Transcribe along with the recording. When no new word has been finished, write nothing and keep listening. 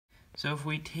So if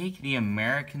we take the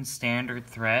American Standard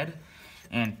thread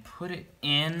and put it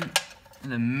in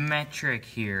the metric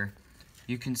here,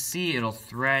 you can see it'll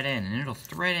thread in, and it'll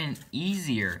thread in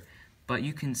easier, but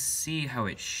you can see how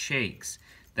it shakes.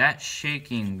 That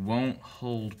shaking won't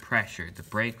hold pressure. The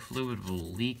brake fluid will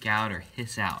leak out or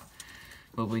hiss out.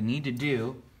 What we need to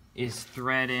do is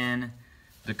thread in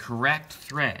the correct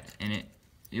thread, and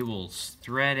it will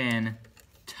thread in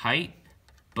tight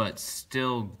but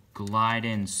still glide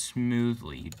in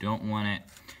smoothly. You don't want it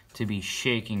to be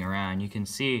shaking around. You can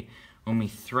see when we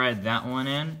thread that one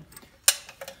in,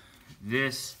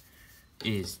 this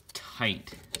is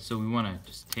tight. So we want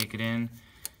to just take it in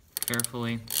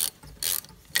carefully.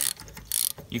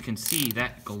 You can see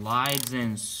that glides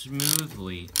in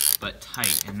smoothly but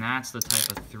tight, and that's the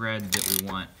type of thread that we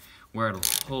want, where it'll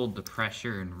hold the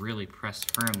pressure and really press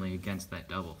firmly against that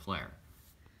double flare.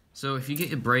 So if you get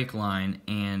your brake line,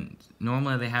 and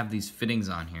normally they have these fittings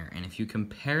on here, and if you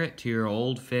compare it to your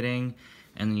old fitting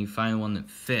and then you find one that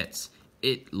fits,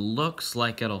 it looks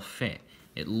like it'll fit.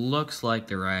 It looks like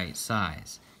the right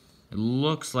size. It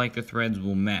looks like the threads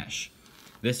will mesh.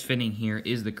 This fitting here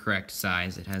is the correct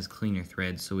size. It has cleaner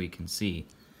threads, so we can see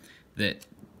that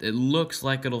it looks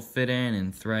like it'll fit in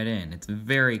and thread in. It's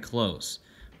very close,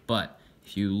 but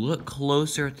if you look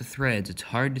closer at the threads, it's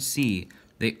hard to see.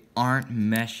 They aren't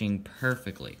meshing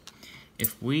perfectly.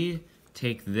 If we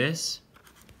take this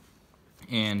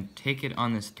and take it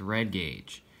on this thread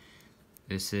gauge,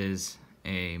 this is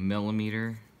a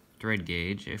millimeter thread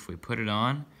gauge. If we put it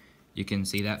on, you can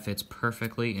see that fits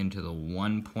perfectly into the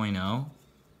 1.0.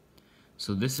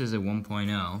 So this is a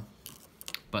 1.0,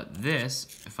 but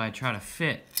this, if I try to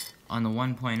fit on the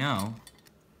 1.0,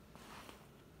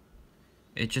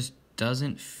 it just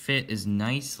doesn't fit as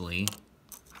nicely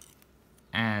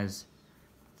as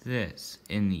this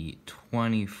in the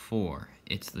 24.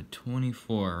 It's the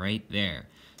 24 right there.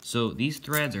 So these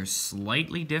threads are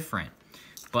slightly different,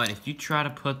 but if you try to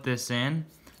put this in,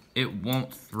 it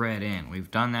won't thread in. We've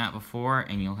done that before,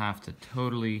 and you'll have to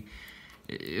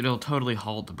it'll totally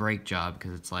halt the brake job,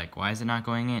 because it's like, why is it not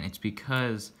going in? It's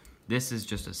because this is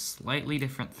just a slightly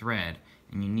different thread,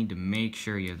 and you need to make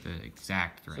sure you have the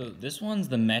exact thread. So this one's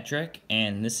the metric,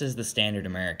 and this is the standard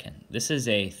American. This is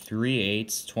a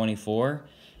 3/8 24,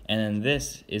 and then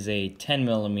this is a 10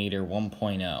 millimeter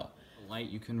 1.0. Light,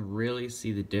 you can really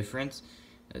see the difference.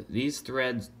 These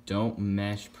threads don't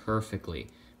mesh perfectly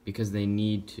because they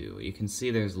need to. You can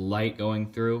see there's light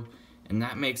going through, and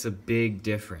that makes a big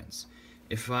difference.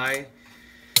 If I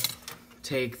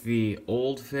take the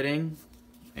old fitting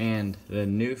and the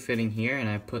new fitting here, and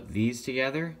I put these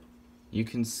together, you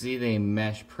can see they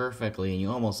mesh perfectly, and you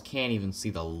almost can't even see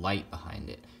the light behind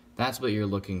it. That's what you're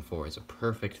looking for, is a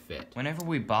perfect fit. Whenever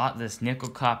we bought this nickel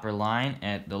copper line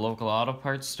at the local auto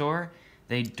parts store,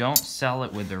 they don't sell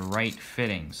it with the right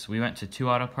fittings. We went to 2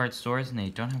 auto parts stores, and they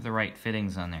don't have the right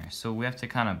fittings on there. So we have to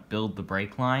kind of build the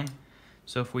brake line.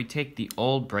 So if we take the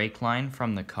old brake line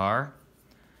from the car,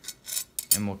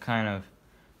 and we'll kind of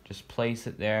just place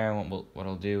it there, and what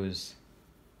I'll do is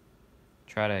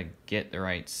try to get the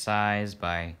right size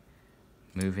by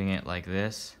moving it like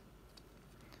this.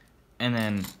 And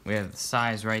then we have the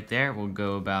size right there. We'll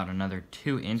go about another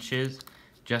 2 inches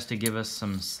just to give us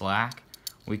some slack.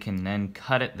 We can then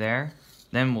cut it there.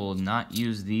 Then we'll not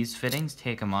use these fittings,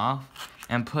 take them off,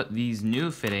 and put these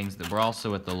new fittings that were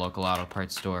also at the local auto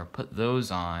parts store, put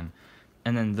those on,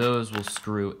 and then those will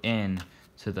screw in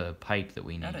to the pipe that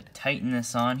we need. Now to tighten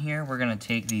this on here, we're going to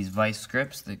take these vice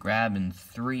grips that grab in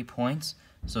 3 points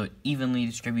so it evenly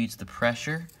distributes the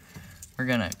pressure. We're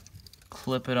going to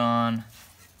clip it on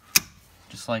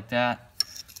just like that,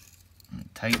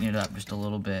 and tighten it up just a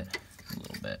little bit,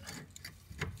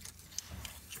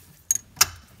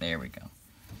 There we go.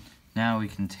 Now we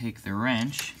can take the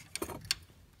wrench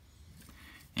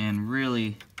and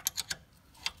really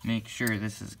make sure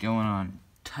this is going on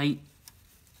tight.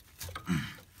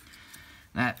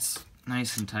 That's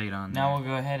nice and tight on there. Now we'll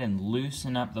go ahead and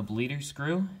loosen up the bleeder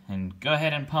screw and go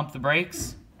ahead and pump the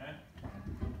brakes.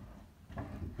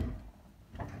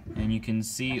 And you can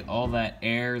see all that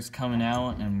air is coming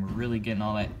out, and we're really getting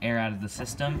all that air out of the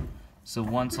system. So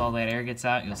once all that air gets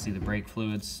out, you'll see the brake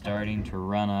fluid starting to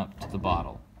run up to the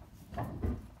bottle.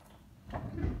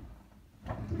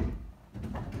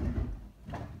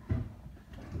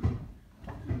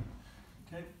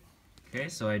 Okay,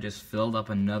 so I just filled up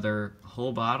another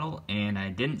whole bottle, and I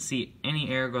didn't see any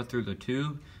air go through the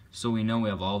tube, so we know we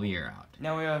have all the air out.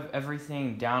 Now we have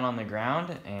everything down on the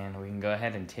ground, and we can go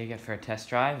ahead and take it for a test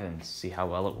drive and see how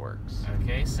well it works.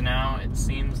 Okay, so now it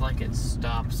seems like it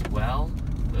stops well.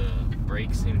 The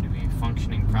brakes seem to be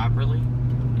functioning properly,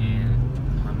 and